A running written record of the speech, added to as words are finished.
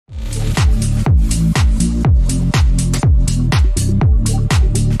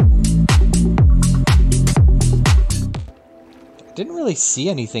really see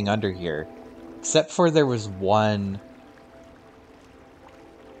anything under here. Except for there was one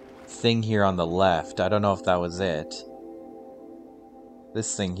thing here on the left. I don't know if that was it.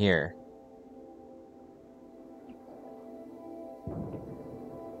 This thing here.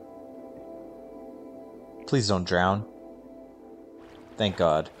 Please don't drown. Thank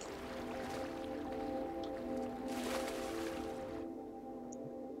God.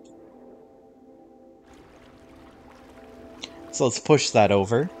 So let's push that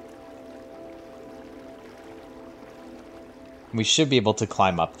over. We should be able to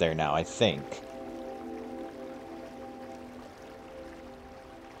climb up there now, I think.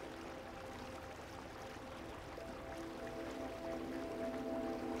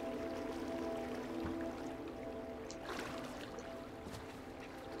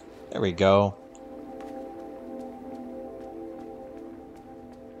 There we go.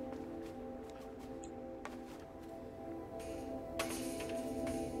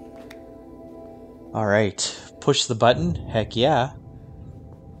 Alright, push the button. Heck yeah.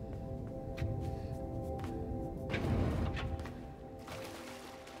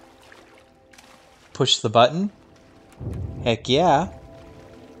 Push the button. Heck yeah.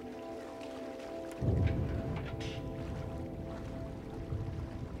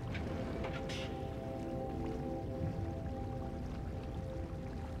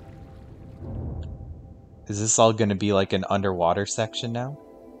 Is this all gonna be like an underwater section now?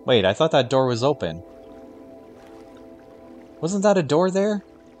 Wait, I thought that door was open. Wasn't that a door there?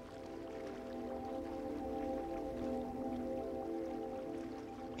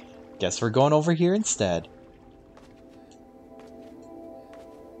 Guess we're going over here instead.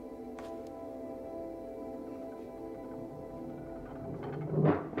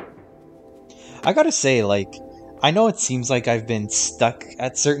 I gotta say, like, I know it seems like I've been stuck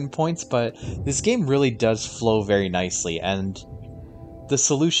at certain points, but this game really does flow very nicely, and the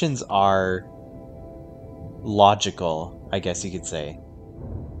solutions are logical, I guess you could say.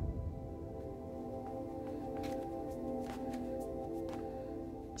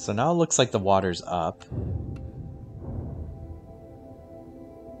 So now it looks like the water's up.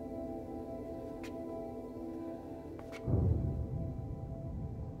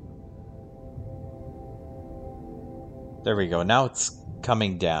 There we go, now it's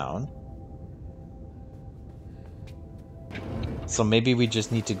coming down. So maybe we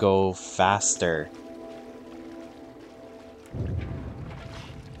just need to go faster.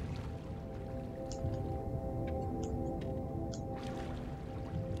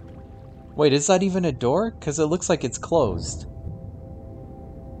 Wait, is that even a door? Because it looks like it's closed.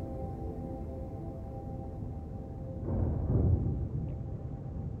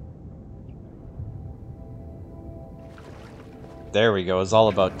 There we go, it's all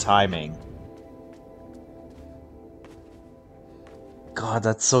about timing. God,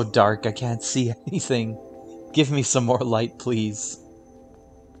 that's so dark, I can't see anything. Give me some more light, please.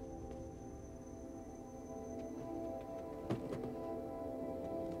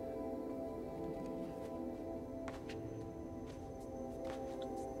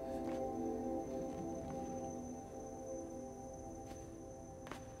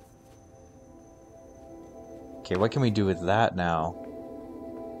 Okay, what can we do with that now?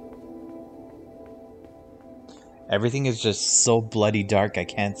 Everything is just so bloody dark, I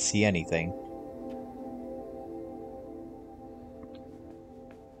can't see anything.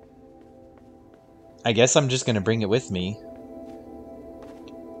 I guess I'm just gonna bring it with me.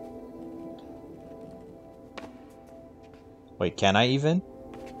 Wait, can I even?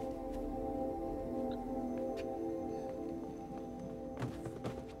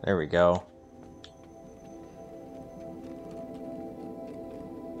 There we go.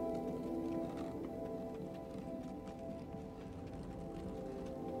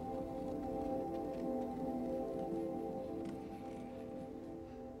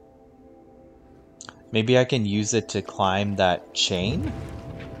 Maybe I can use it to climb that chain?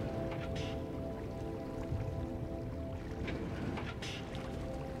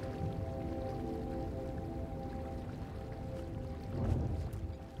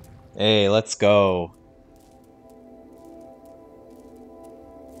 Hey, let's go.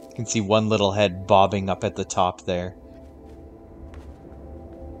 You can see one little head bobbing up at the top there.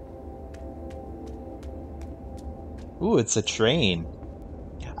 Ooh, it's a train.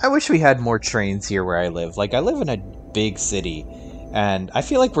 I wish we had more trains here where I live. Like, I live in a big city, and I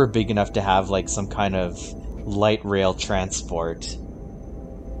feel like we're big enough to have, like, some kind of light rail transport.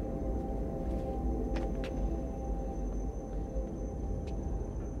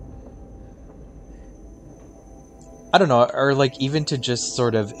 I don't know, or, like, even to just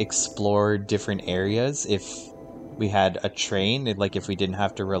sort of explore different areas if we had a train, like if we didn't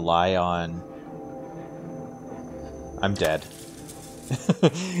have to rely on... I'm dead.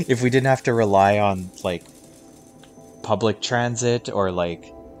 If we didn't have to rely on, like, public transit, or, like,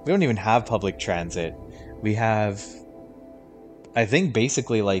 we don't even have public transit. We have, I think,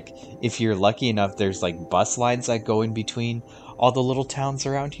 basically, like, if you're lucky enough, there's, like, bus lines that go in between all the little towns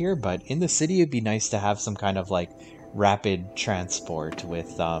around here, but in the city, it'd be nice to have some kind of, like, rapid transport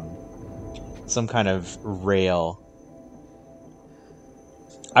with, some kind of rail.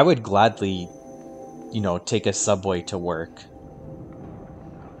 I would gladly, take a subway to work.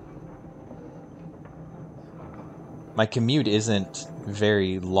 My commute isn't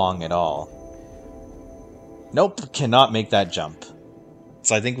very long at all. Nope, cannot make that jump.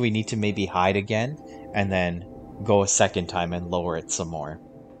 So I think we need to maybe hide again, and then go a second time and lower it some more.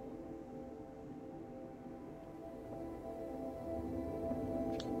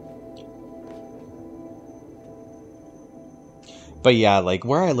 But yeah, like,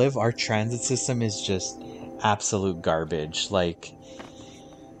 where I live, our transit system is just absolute garbage. Like,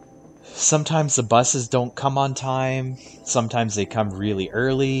 sometimes the buses don't come on time, sometimes they come really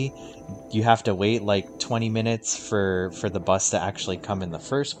early. You have to wait like 20 minutes for the bus to actually come in the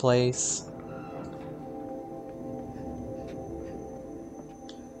first place.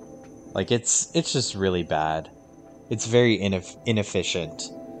 Like, it's just really bad. It's very inefficient.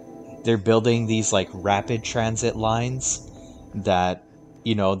 They're building these like rapid transit lines that,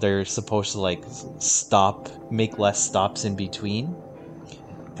 they're supposed to like make less stops in between.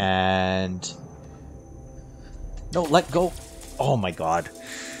 And no, let go. Oh my god.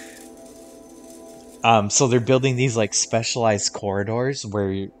 So they're building these like specialized corridors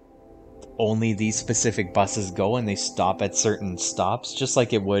where only these specific buses go, and they stop at certain stops, just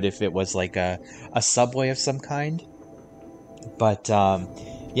like it would if it was like a subway of some kind. But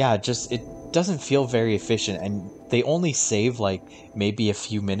yeah, it doesn't feel very efficient, and they only save like maybe a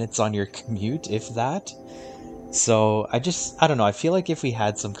few minutes on your commute, if that. So I don't know, I feel like if we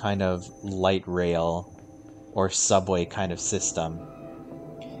had some kind of light rail or subway kind of system,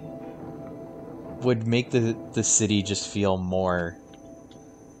 would make the city just feel more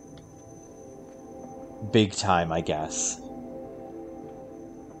big time, I guess.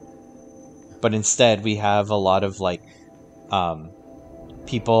 But instead we have a lot of like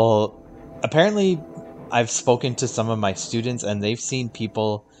people. Apparently, I've spoken to some of my students, and they've seen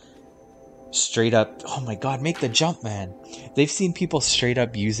people straight up, oh my god, make the jump, man. They've seen people straight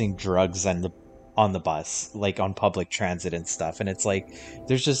up using drugs on the bus, like on public transit and stuff, and it's like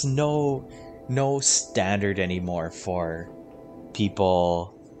there's just no standard anymore for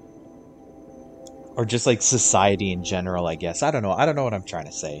people, or just like society in general, I guess. I don't know what I'm trying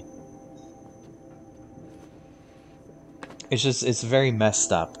to say. It's very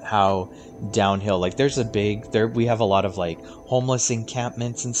messed up how downhill, like we have a lot of like homeless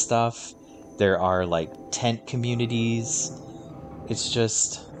encampments and stuff. There are like tent communities. It's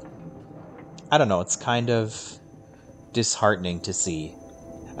just, I don't know, it's kind of disheartening to see.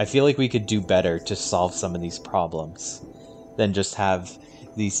 I feel like we could do better to solve some of these problems than just have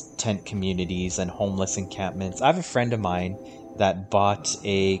these tent communities and homeless encampments. I have a friend of mine that bought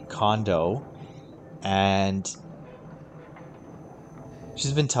a condo, and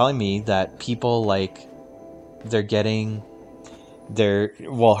she's been telling me that people, like, they're getting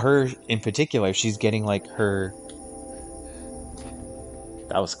her in particular, she's getting like that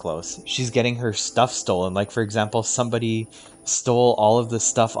was close. She's getting her stuff stolen. Like, for example, somebody stole all of the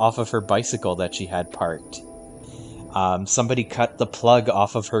stuff off of her bicycle that she had parked. Somebody cut the plug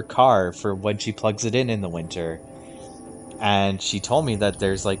off of her car for when she plugs it in the winter. And she told me that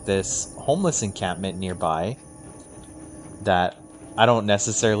there's like this homeless encampment nearby that I don't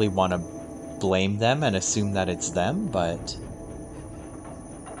necessarily want to blame them and assume that it's them, but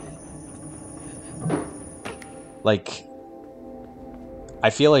like, I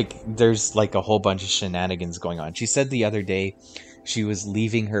feel like there's like a whole bunch of shenanigans going on. She said the other day she was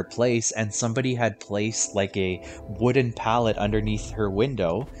leaving her place and somebody had placed like a wooden pallet underneath her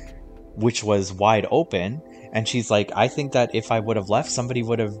window, which was wide open. And she's like, I think that if I would have left, somebody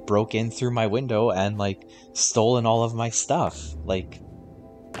would have broke in through my window and like stolen all of my stuff. Like,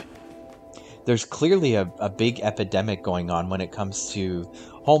 there's clearly a big epidemic going on when it comes to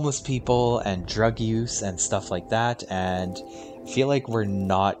homeless people and drug use and stuff like that. And I feel like we're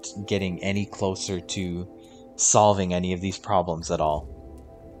not getting any closer to solving any of these problems at all.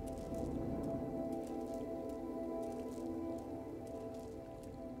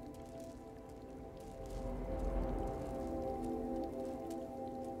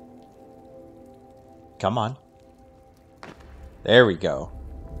 Come on. There we go.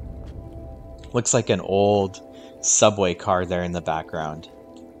 Looks like an old subway car there in the background.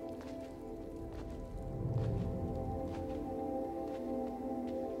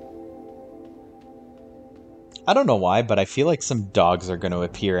 I don't know why, but I feel like some dogs are going to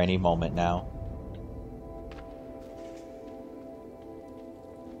appear any moment now.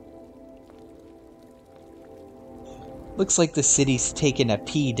 Looks like the city's taken a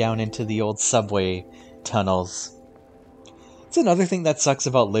pee down into the old subway tunnels. It's another thing that sucks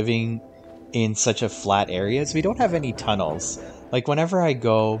about living in such a flat area is we don't have any tunnels. Like whenever I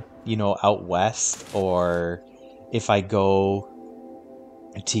go, you know, out west, or if I go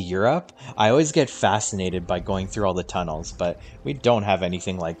to Europe, I always get fascinated by going through all the tunnels, but we don't have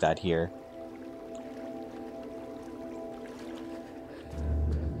anything like that here.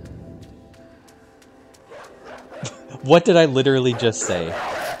 What did I literally just say?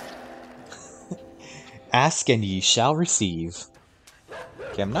 Ask and ye shall receive.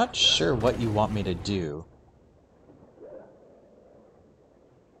 Okay, I'm not sure what you want me to do.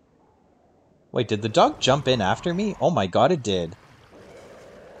 Wait, did the dog jump in after me? Oh my god, it did.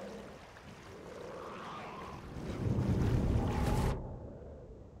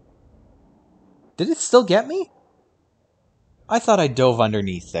 Did it still get me? I thought I dove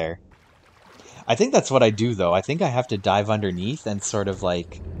underneath there. I think that's what I do, though. I think I have to dive underneath and sort of,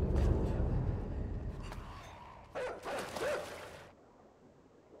 like...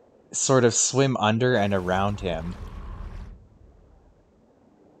 sort of swim under and around him.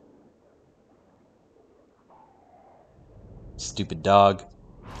 Stupid dog.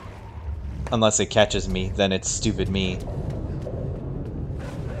 Unless it catches me, then it's stupid me.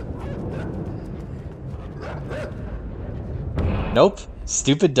 Nope.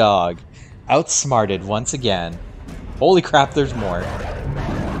 Stupid dog. Outsmarted once again. Holy crap, there's more.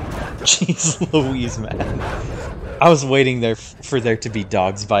 Jeez Louise, man. I was waiting there for there to be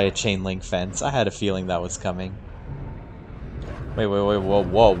dogs by a chain link fence. I had a feeling that was coming. Wait,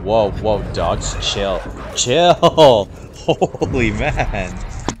 whoa, dogs, chill. Chill! Holy man.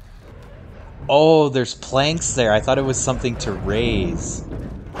 Oh, there's planks there. I thought it was something to raise.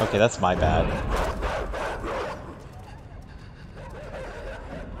 Okay, that's my bad.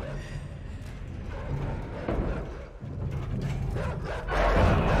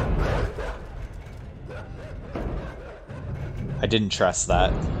 I didn't trust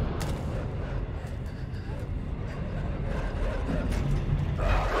that.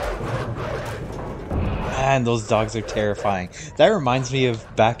 Man, those dogs are terrifying. That reminds me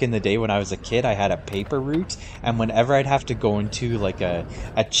of back in the day when I was a kid, I had a paper route, and whenever I'd have to go into like a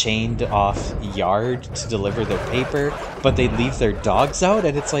chained off yard to deliver their paper, but they'd leave their dogs out,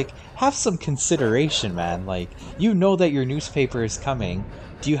 and it's like, have some consideration, man. Like, you know that your newspaper is coming.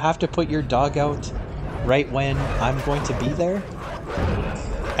 Do you have to put your dog out right when I'm going to be there?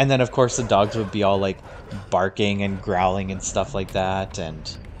 And then, of course, the dogs would be all, like, barking and growling and stuff like that,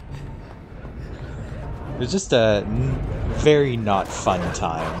 and... it was just a very not fun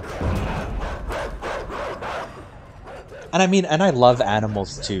time. And I mean, and I love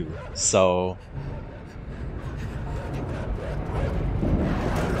animals too, so...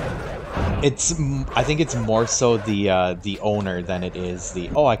 I think it's more so the owner than it is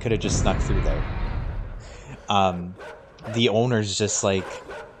the, oh, I could have just snuck through there. The owner's just, like...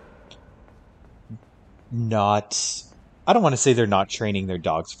 not... I don't want to say they're not training their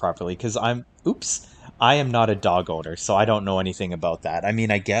dogs properly, because I am not a dog owner, so I don't know anything about that. I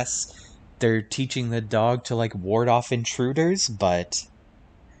mean, I guess they're teaching the dog to, like, ward off intruders, but...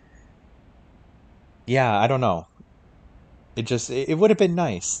 yeah, I don't know. It would have been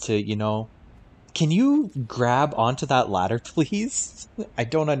nice to, you know... Can you grab onto that ladder, please? I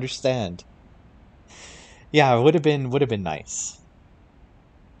don't understand. Yeah, it would have been nice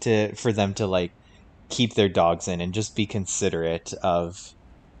for them to, like, keep their dogs in and just be considerate of,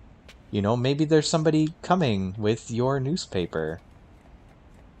 you know, maybe there's somebody coming with your newspaper.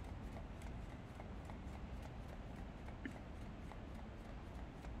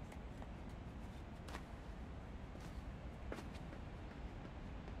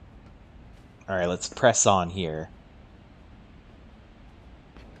 Alright, let's press on here.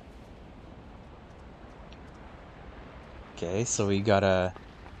 Okay, so we got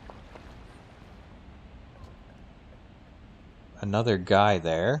another guy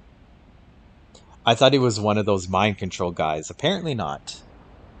there. I thought he was one of those mind control guys. Apparently not.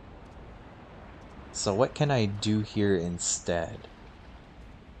 So what can I do here instead?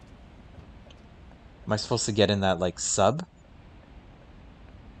 Am I supposed to get in that, like, sub?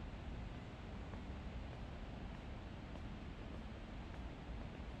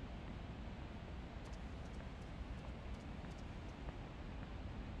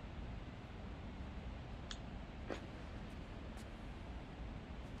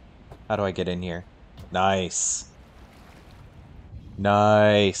 How do I get in here? Nice.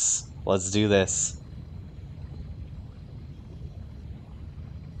 Nice. Let's do this.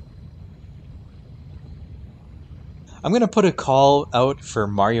 I'm gonna put a call out for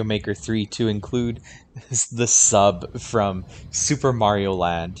Mario Maker 3 to include the sub from Super Mario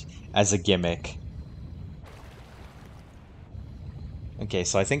Land as a gimmick. Okay,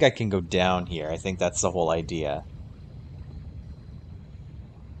 so I think I can go down here. I think that's the whole idea.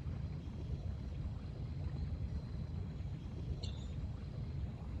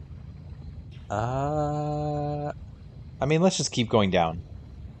 I mean, let's just keep going down.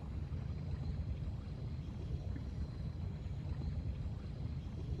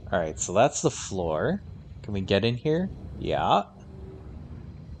 Alright, so that's the floor. Can we get in here? Yeah.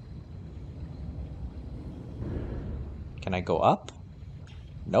 Can I go up?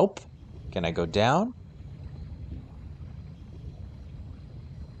 Nope. Can I go down?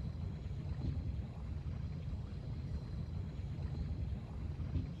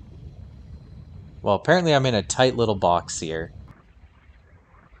 Well, apparently I'm in a tight little box here.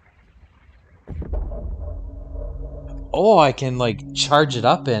 Oh, I can, like, charge it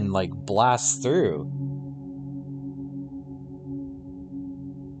up and, like, blast through.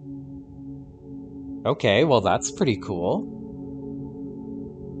 Okay, well, that's pretty cool.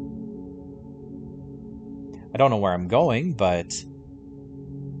 I don't know where I'm going, but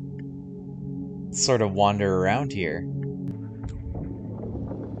sort of wander around here.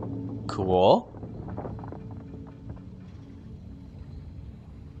 Cool.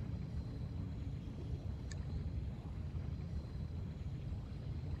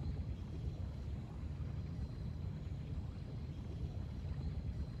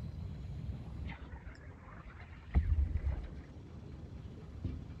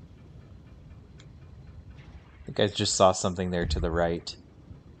 I think I just saw something there to the right.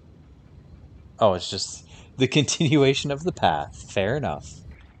 Oh, it's just the continuation of the path. Fair enough.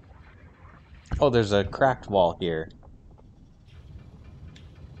 Oh, there's a cracked wall here.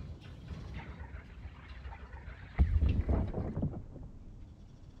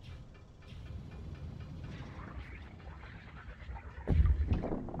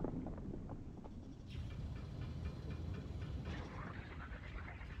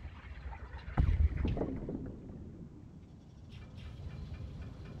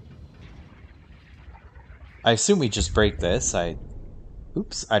 I assume we just break this.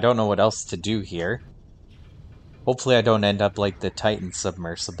 Oops, I don't know what else to do here. Hopefully I don't end up like the Titan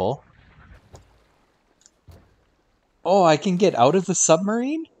submersible. Oh, I can get out of the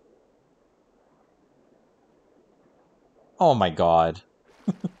submarine? Oh my god.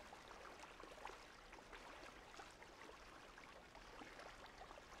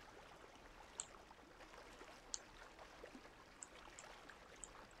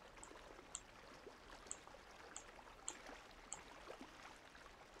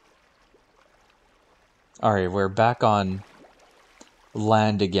 Alright, we're back on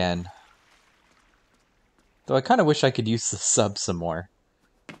land again. Though I kind of wish I could use the sub some more.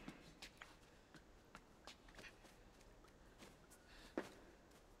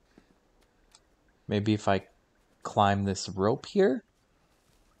 Maybe if I climb this rope here?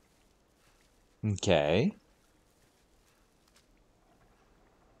 Okay.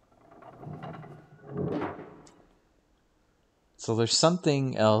 So there's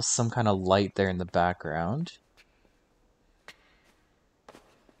something else, some kind of light there in the background.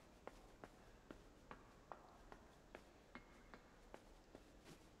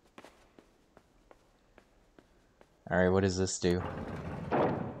 Alright, what does this do?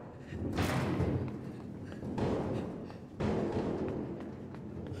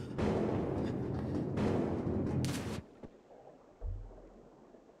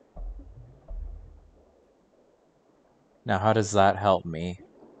 Now, how does that help me?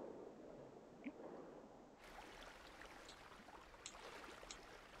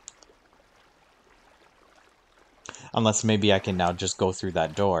 Unless maybe I can now just go through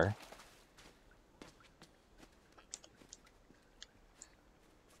that door.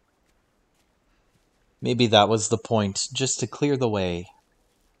 Maybe that was the point, just to clear the way.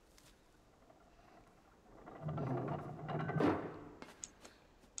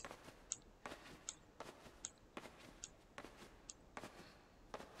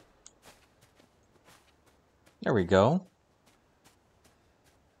 There we go.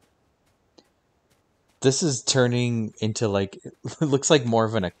 This is turning into like, it looks like more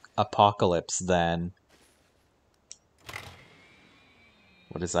of an apocalypse than...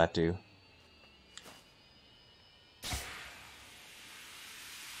 What does that do?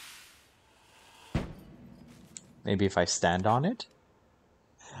 Maybe if I stand on it?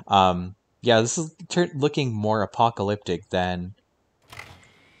 Yeah, this is looking more apocalyptic than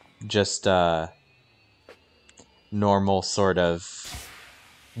just a normal sort of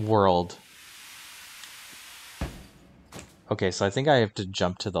world. Okay, so I think I have to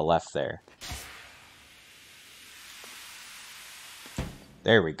jump to the left there.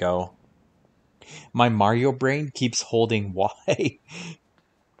 There we go. My Mario brain keeps holding Y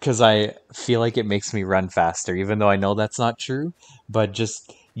because I feel like it makes me run faster, even though I know that's not true. But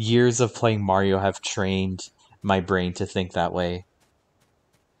just years of playing Mario have trained my brain to think that way.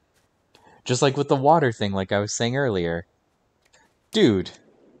 Just like with the water thing, like I was saying earlier. Dude,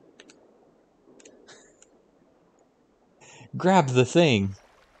 grab the thing.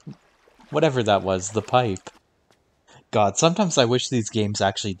 Whatever that was, the pipe. God, sometimes I wish these games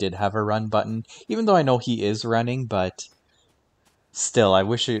actually did have a run button, even though I know he is running, but still, I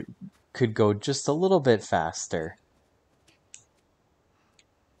wish it could go just a little bit faster.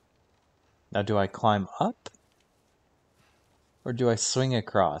 Now, do I climb up? Or do I swing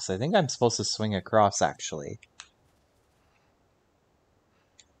across? I think I'm supposed to swing across, actually.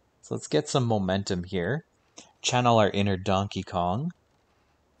 So let's get some momentum here. Channel our inner Donkey Kong.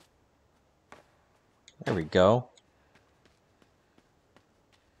 There we go.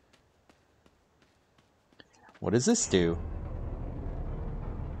 What does this do?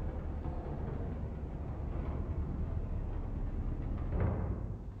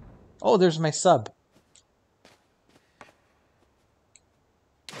 Oh, there's my sub.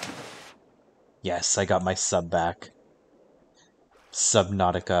 Yes, I got my sub back.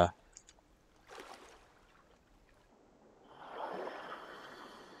 Subnautica.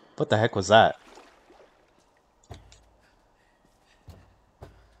 What the heck was that?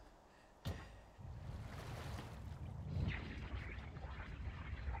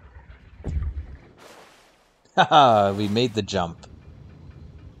 Haha, we made the jump.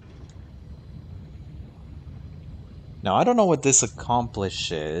 Now, I don't know what this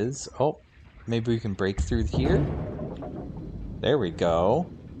accomplishes. Oh, maybe we can break through here? There we go.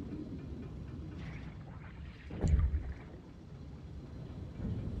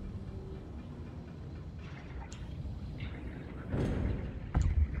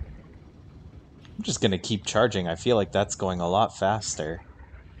 I'm just gonna keep charging. I feel like that's going a lot faster.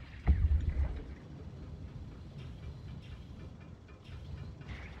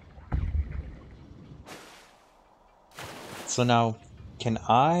 So now, can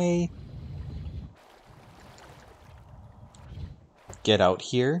I get out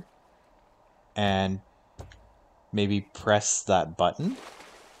here and maybe press that button?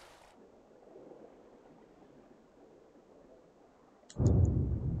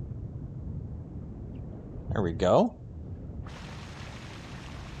 There we go.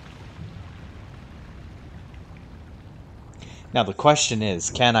 Now the question is,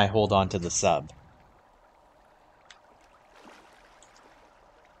 can I hold on to the sub?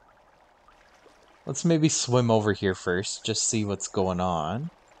 Let's maybe swim over here first, just see what's going on.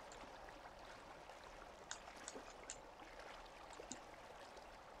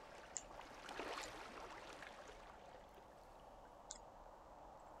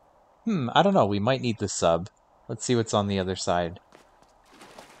 I don't know, we might need the sub. Let's see what's on the other side.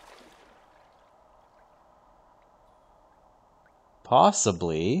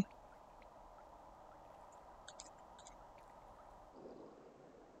 Possibly.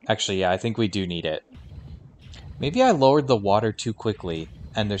 Actually, yeah, I think we do need it. Maybe I lowered the water too quickly,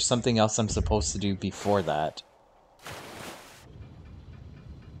 and there's something else I'm supposed to do before that.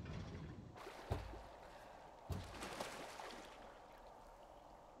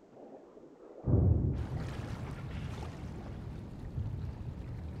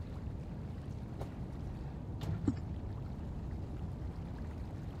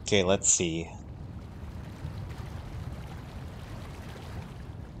 Okay, let's see.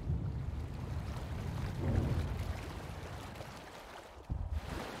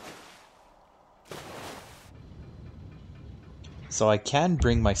 So I can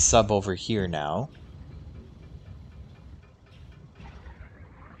bring my sub over here now.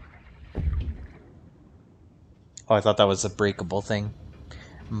 Oh, I thought that was a breakable thing.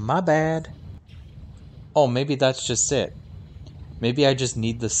 My bad. Oh, maybe that's just it. Maybe I just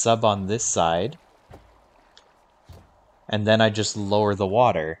need the sub on this side. And then I just lower the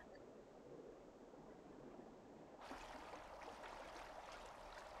water.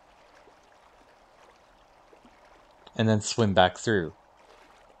 And then swim back through.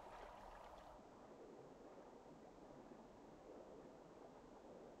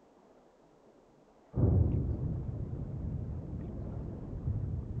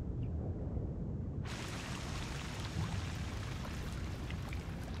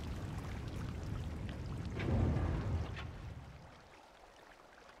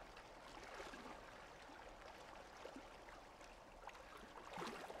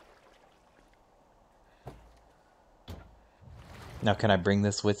 Now can I bring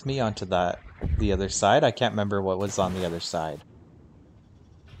this with me onto the other side? I can't remember what was on the other side.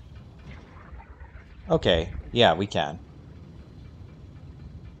 Okay, yeah, we can.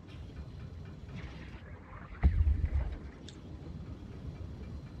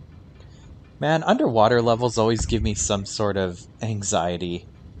 Man, underwater levels always give me some sort of anxiety.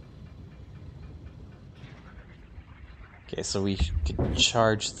 Okay, so we could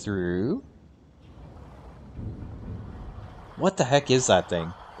charge through. What the heck is that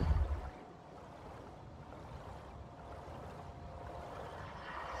thing?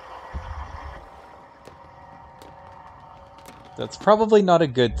 That's probably not a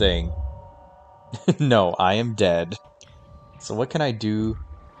good thing. No, I am dead. So what can I do?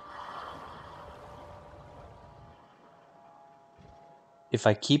 If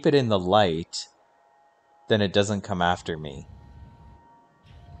I keep it in the light, then it doesn't come after me.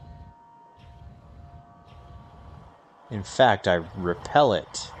 In fact, I repel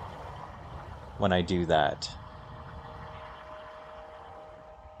it when I do that.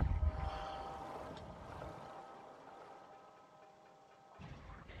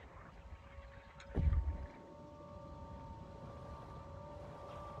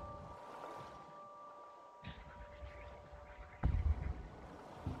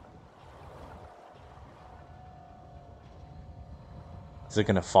 Is it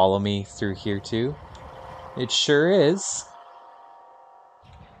gonna follow me through here too? It sure is.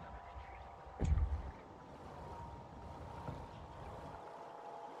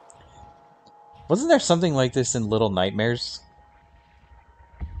 Wasn't there something like this in Little Nightmares?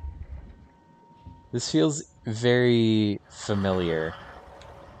 This feels very familiar.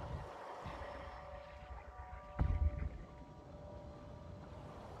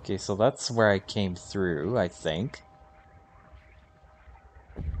 Okay, so that's where I came through, I think.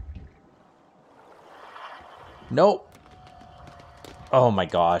 Nope. Oh my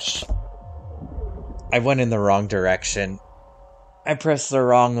gosh. I went in the wrong direction. I pressed the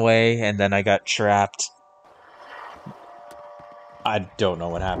wrong way and then I got trapped. I don't know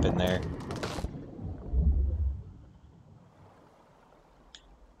what happened there.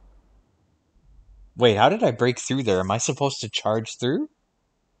 Wait, how did I break through there? Am I supposed to charge through?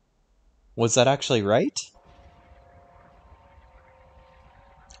 Was that actually right?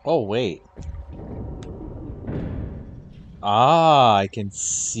 Oh, wait. Ah, I can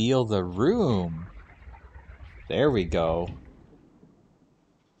seal the room. There we go.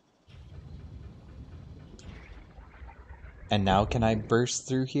 And now can I burst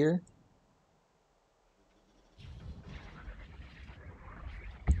through here?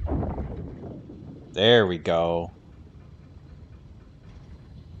 There we go.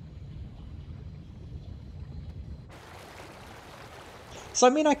 So,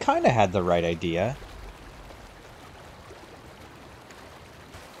 I mean, I kind of had the right idea.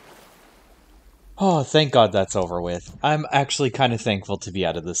 Oh, thank God that's over with. I'm actually kind of thankful to be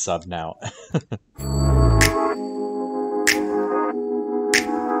out of the sub now.